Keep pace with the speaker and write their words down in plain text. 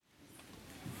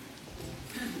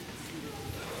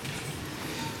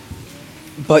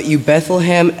But you,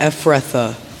 Bethlehem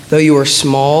Ephrathah, though you are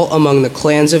small among the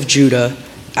clans of Judah,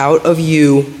 out of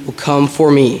you will come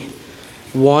for me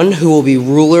one who will be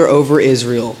ruler over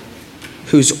Israel,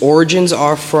 whose origins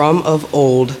are from of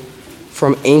old,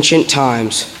 from ancient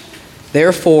times.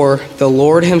 Therefore, the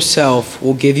Lord himself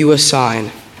will give you a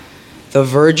sign. The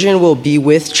virgin will be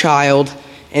with child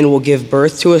and will give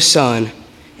birth to a son,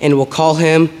 and will call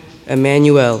him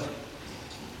Emmanuel.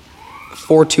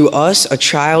 For to us a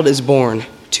child is born,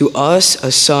 to us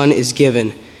a son is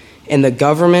given, and the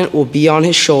government will be on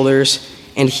his shoulders,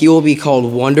 and he will be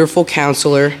called Wonderful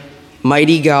Counselor,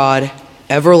 Mighty God,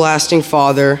 Everlasting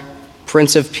Father,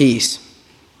 Prince of Peace.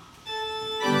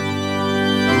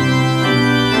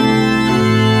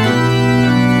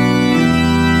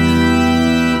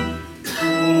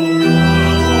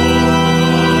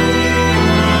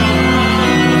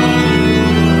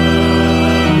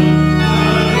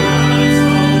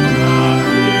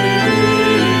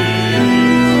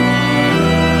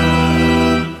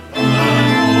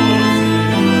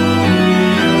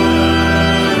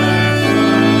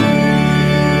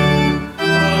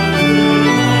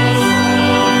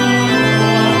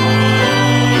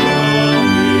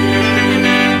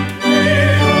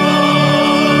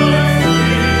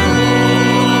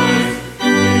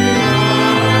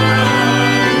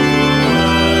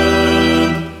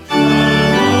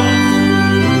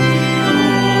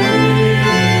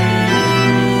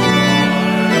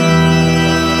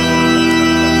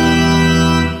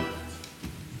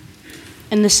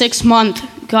 In the 6th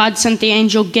month, God sent the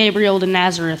angel Gabriel to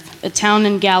Nazareth, a town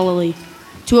in Galilee,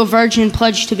 to a virgin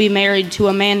pledged to be married to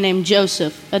a man named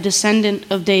Joseph, a descendant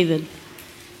of David.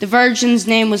 The virgin's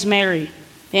name was Mary.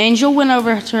 The angel went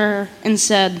over to her and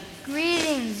said,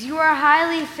 "Greetings, you are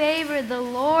highly favored. The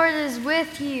Lord is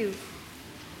with you."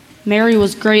 Mary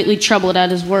was greatly troubled at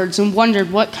his words and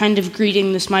wondered what kind of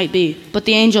greeting this might be. But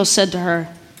the angel said to her,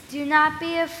 "Do not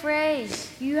be afraid.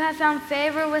 You have found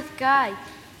favor with God.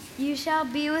 You shall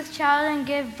be with child and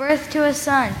give birth to a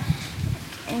son,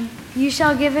 and you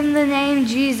shall give him the name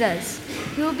Jesus.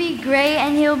 He will be great,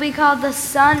 and he will be called the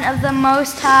Son of the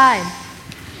Most High.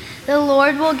 The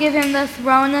Lord will give him the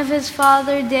throne of his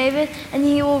father David, and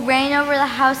he will reign over the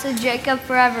house of Jacob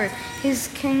forever. His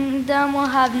kingdom will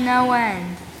have no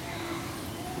end."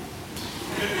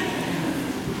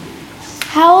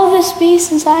 How will this be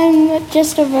since I am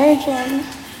just a virgin?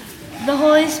 "The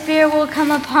Holy Spirit will come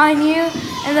upon you,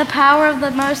 and the power of the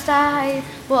Most High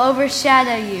will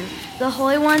overshadow you. The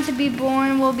Holy One to be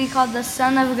born will be called the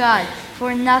Son of God,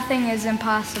 for nothing is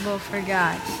impossible for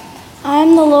God." I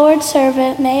am the Lord's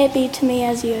servant. May it be to me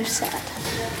as you have said.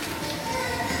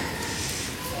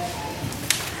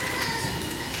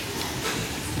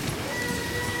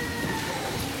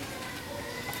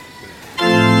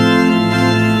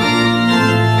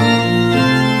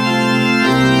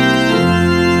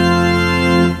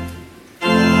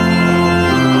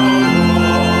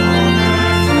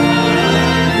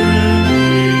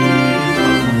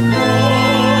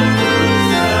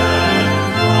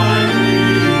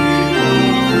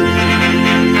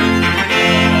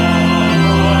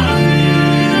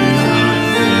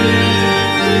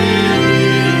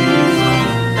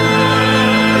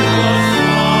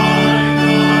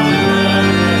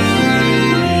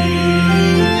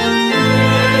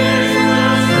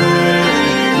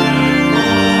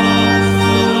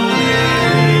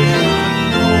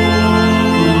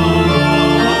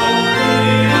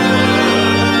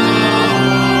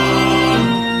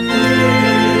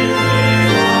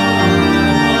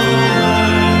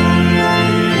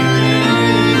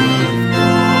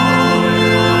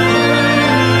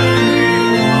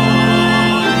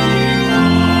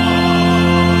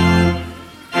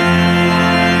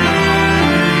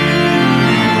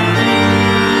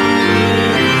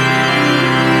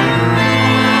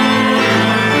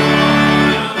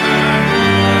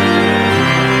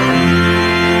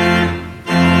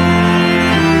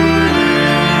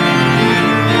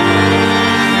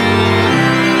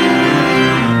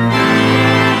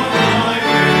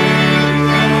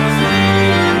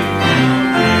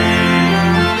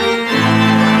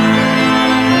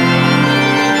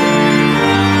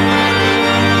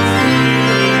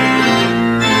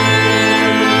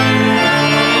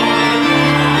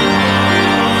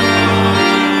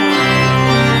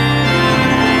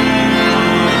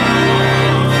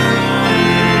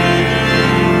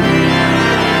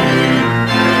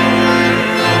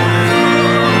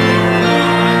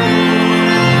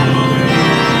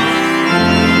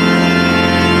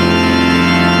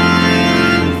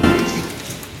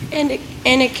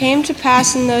 And it came to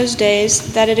pass in those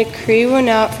days that a decree went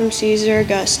out from Caesar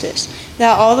Augustus,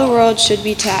 that all the world should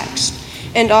be taxed.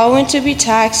 and all went to be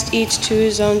taxed, each to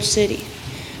his own city.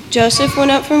 Joseph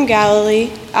went up from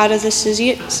Galilee, out of the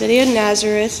city of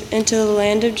Nazareth, into the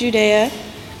land of Judea,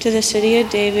 to the city of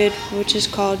David, which is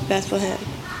called Bethlehem.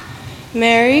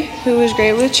 Mary, who was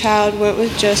great with child, went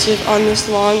with Joseph on this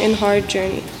long and hard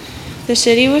journey. The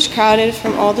city was crowded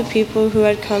from all the people who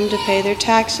had come to pay their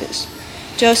taxes.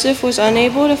 Joseph was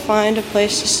unable to find a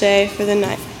place to stay for the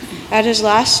night. At his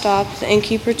last stop, the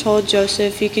innkeeper told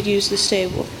Joseph he could use the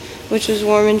stable, which was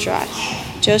warm and dry.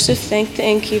 Joseph thanked the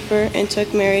innkeeper and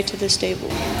took Mary to the stable.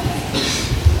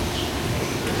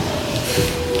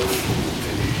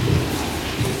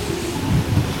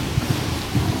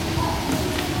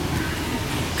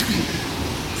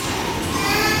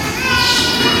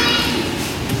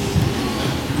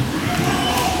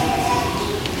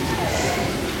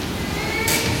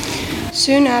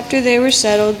 Soon after they were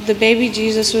settled, the baby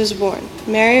Jesus was born.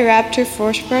 Mary wrapped her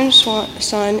firstborn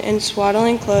son in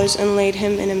swaddling clothes and laid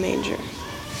him in a manger.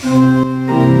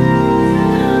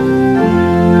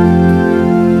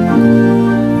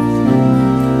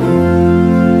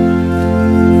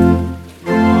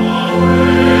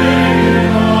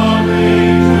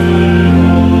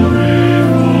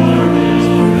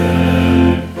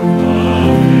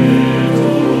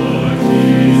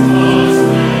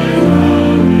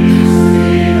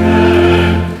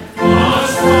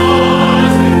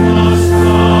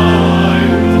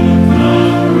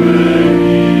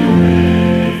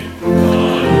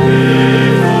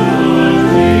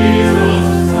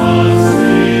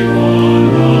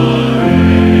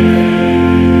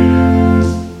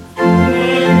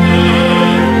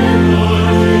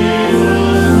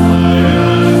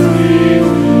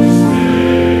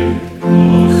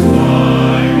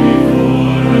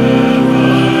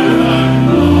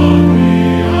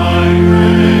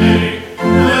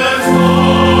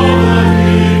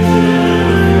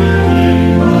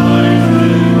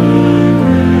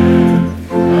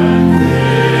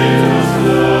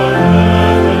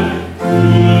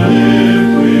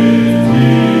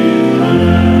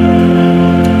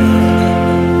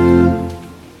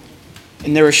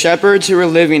 And there were shepherds who were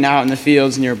living out in the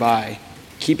fields nearby,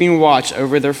 keeping watch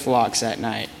over their flocks at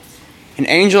night. An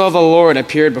angel of the Lord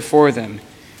appeared before them,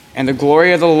 and the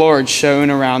glory of the Lord shone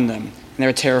around them, and they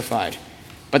were terrified.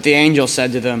 But the angel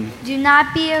said to them, Do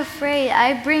not be afraid.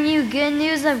 I bring you good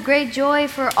news of great joy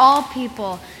for all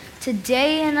people.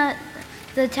 Today in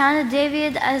the town of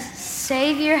David, a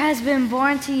Savior has been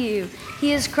born to you.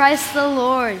 He is Christ the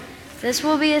Lord. This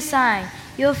will be a sign.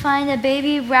 You'll find a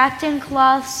baby wrapped in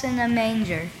cloths in a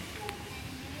manger.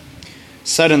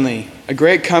 Suddenly, a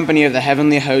great company of the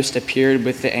heavenly host appeared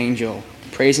with the angel,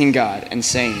 praising God and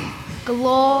saying,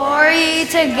 Glory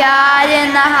to God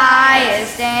in the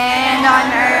highest, and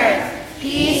on earth,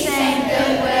 peace and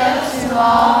goodwill to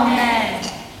all men.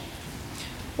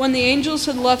 When the angels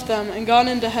had left them and gone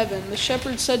into heaven, the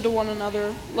shepherds said to one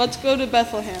another, Let's go to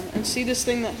Bethlehem and see this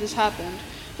thing that has happened,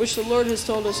 which the Lord has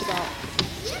told us about.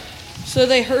 So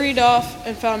they hurried off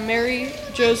and found Mary,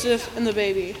 Joseph, and the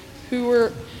baby, who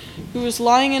was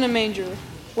lying in a manger.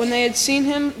 When they had seen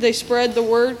him, they spread the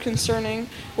word concerning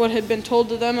what had been told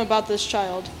to them about this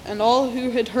child. And all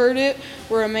who had heard it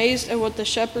were amazed at what the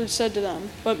shepherds said to them.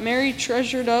 But Mary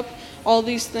treasured up all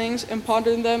these things and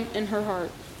pondered them in her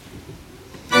heart.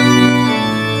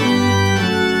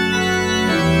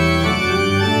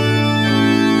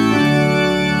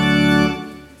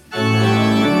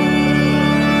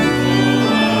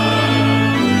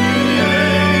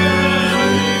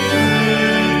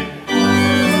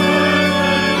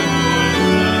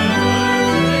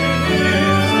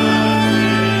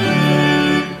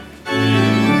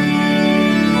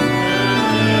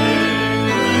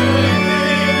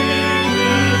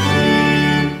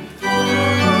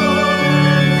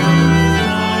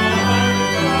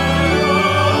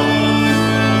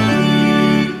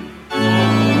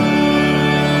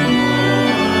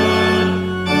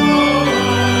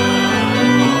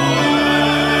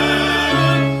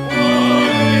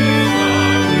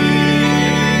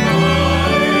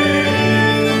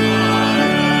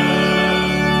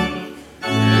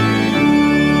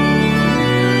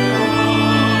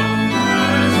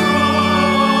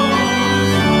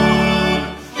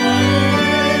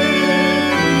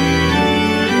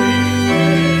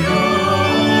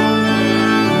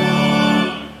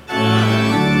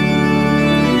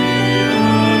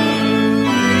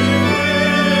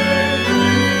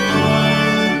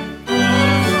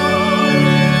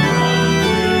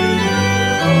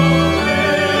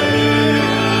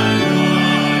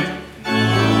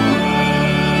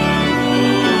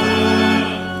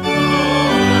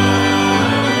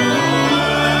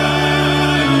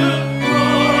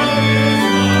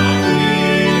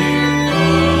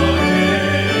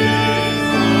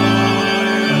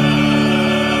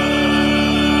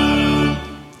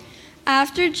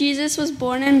 Jesus was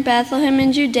born in Bethlehem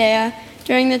in Judea,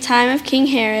 during the time of King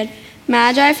Herod,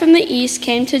 Magi from the east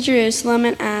came to Jerusalem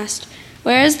and asked,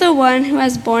 "Where is the one who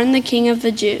has born the King of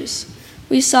the Jews?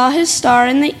 We saw his star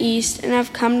in the east and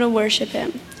have come to worship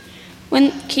him."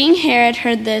 When King Herod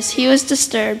heard this, he was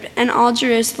disturbed, and all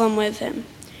Jerusalem with him.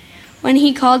 When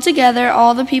he called together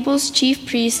all the people's chief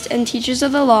priests and teachers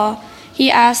of the law,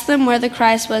 he asked them where the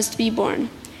Christ was to be born.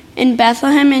 "In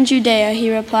Bethlehem in Judea,"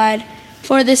 he replied,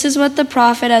 "for this is what the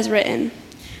prophet has written.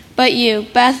 But you,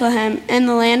 Bethlehem, in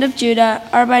the land of Judah,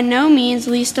 are by no means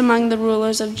least among the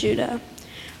rulers of Judah.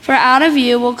 For out of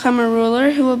you will come a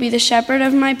ruler who will be the shepherd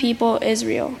of my people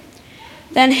Israel."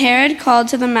 Then Herod called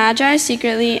to the Magi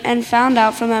secretly and found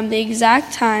out from them the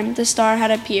exact time the star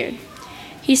had appeared.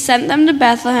 He sent them to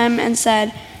Bethlehem and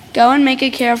said, "Go and make a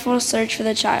careful search for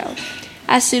the child.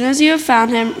 As soon as you have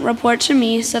found him, report to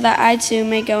me so that I too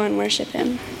may go and worship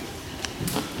him."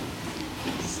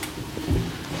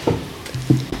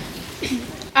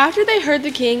 After they heard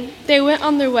the king, they went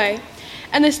on their way,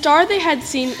 and the star they had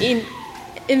seen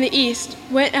in the east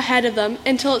went ahead of them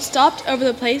until it stopped over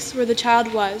the place where the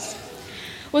child was.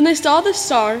 When they saw the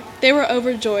star, they were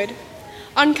overjoyed.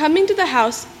 On coming to the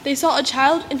house, they saw a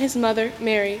child and his mother,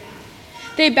 Mary.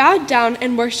 They bowed down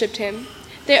and worshipped him.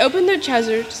 They opened their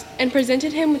treasures and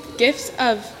presented him with gifts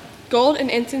of gold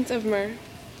and incense of myrrh.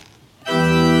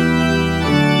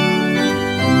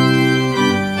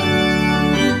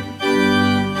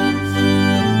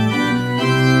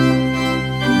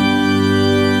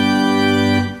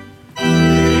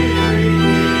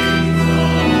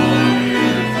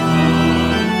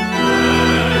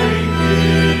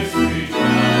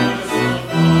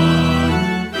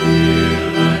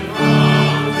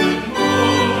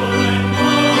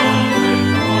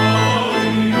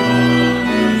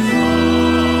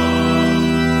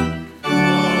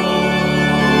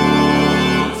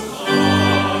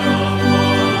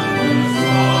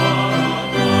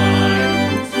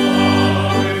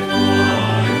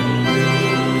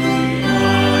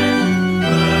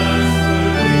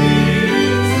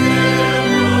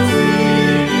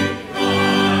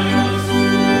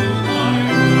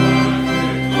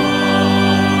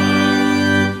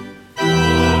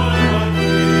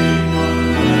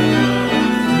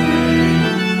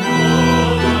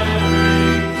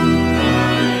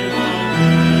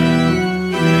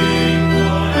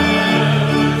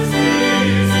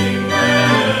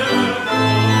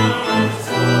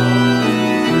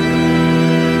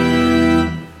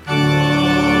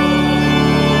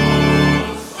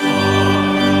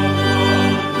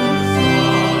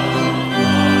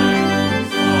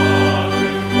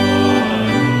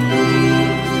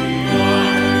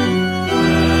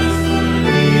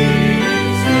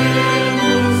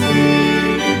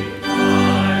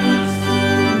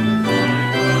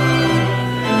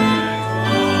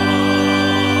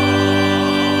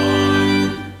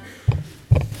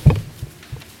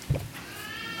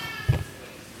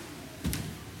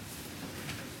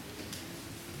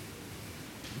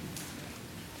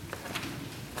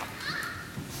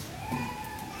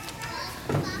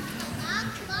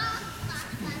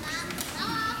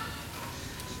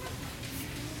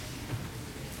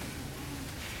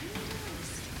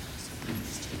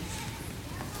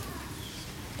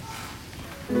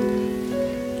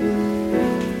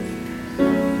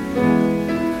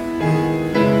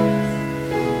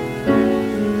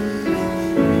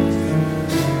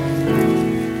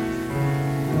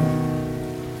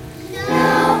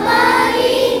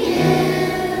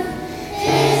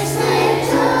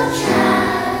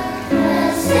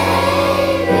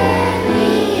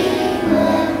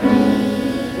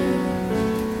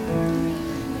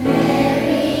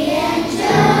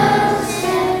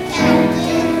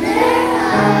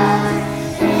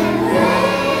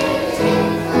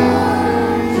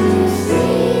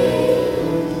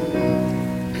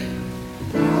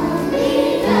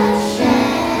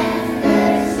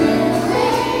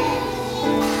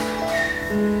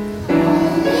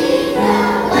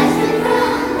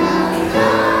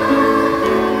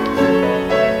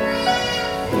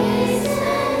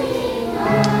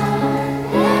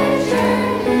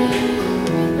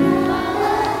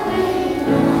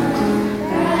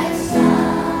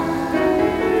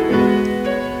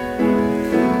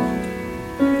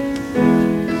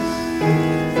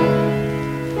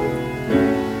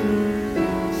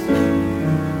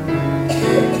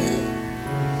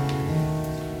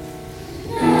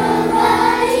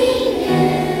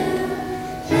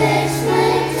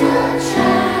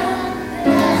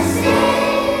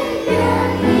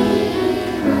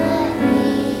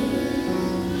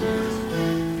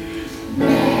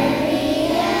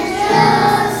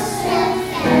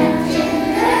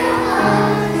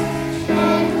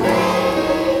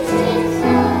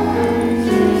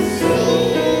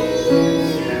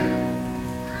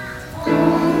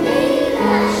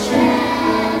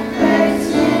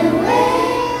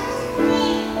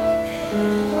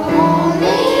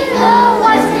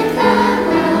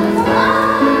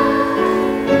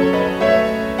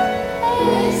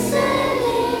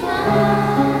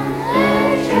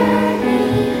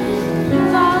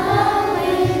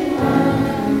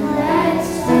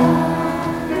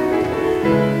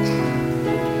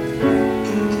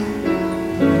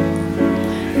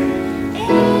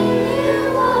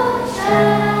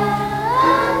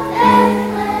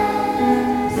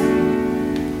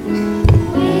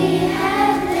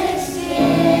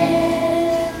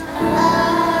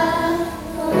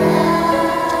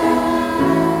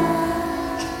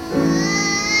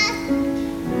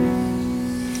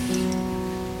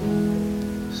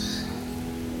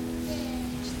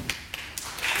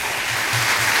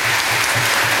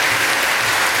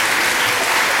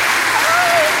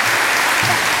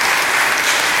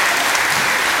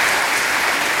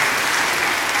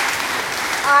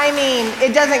 I mean,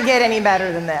 it doesn't get any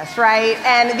better than this, right?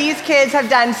 And these kids have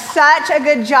done such a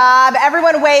good job.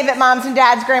 Everyone wave at moms and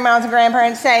dads, grandmoms and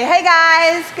grandparents. Say, hey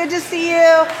guys, good to see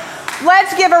you.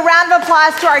 Let's give a round of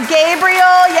applause to our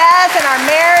Gabriel, yes, and our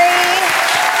Mary.